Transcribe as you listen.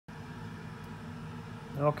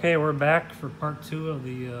Okay, we're back for part 2 of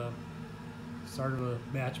the start of a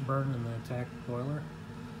batch burn in the attack boiler.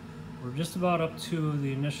 We're just about up to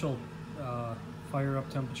the initial fire up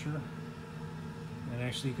temperature, and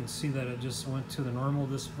actually you can see that it just went to the normal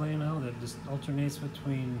display now. That just alternates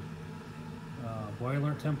between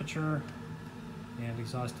boiler temperature and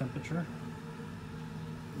exhaust temperature.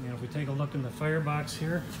 And if we take a look in the firebox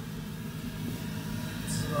here,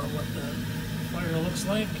 this is about what the fire looks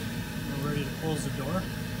like. We're ready to close the door.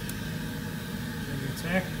 And the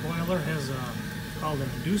attack boiler has called an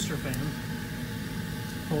inducer fan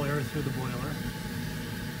to pull air through the boiler.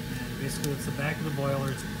 And basically it's the back of the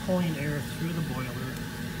boiler, it's pulling air through the boiler.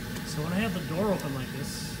 So when I have the door open like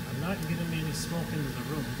this, I'm not getting any smoke into the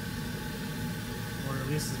room. Or at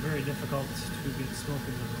least it's very difficult to get smoke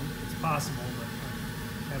in the room. It's possible, but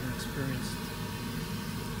I haven't experienced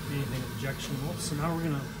anything objectionable. So now we're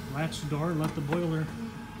going to latch the door and let the boiler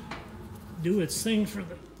do its thing for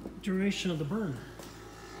the duration of the burn.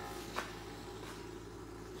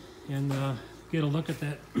 And get a look at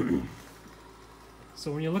that.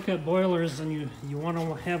 So when you look at boilers, and you want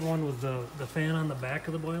to have one with the fan on the back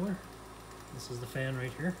of the boiler. This is the fan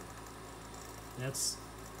right here. That's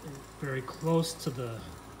very close to the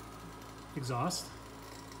exhaust.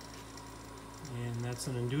 And that's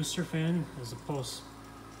an inducer fan as opposed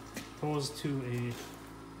to a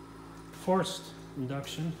forced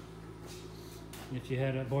induction. If you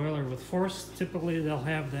had a boiler with forced, typically they'll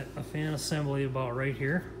have a fan assembly about right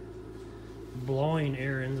here, blowing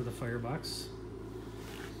air into the firebox.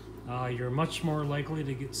 You're much more likely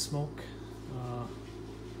to get smoke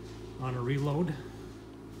on a reload.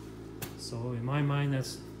 So in my mind,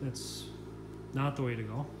 that's not the way to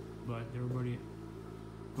go, but everybody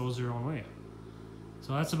goes their own way.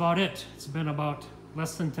 So that's about it. It's been about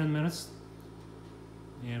less than 10 minutes.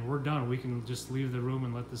 And we're done. We can just leave the room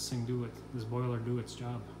and let this boiler do its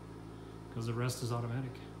job, because the rest is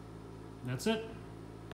automatic. That's it.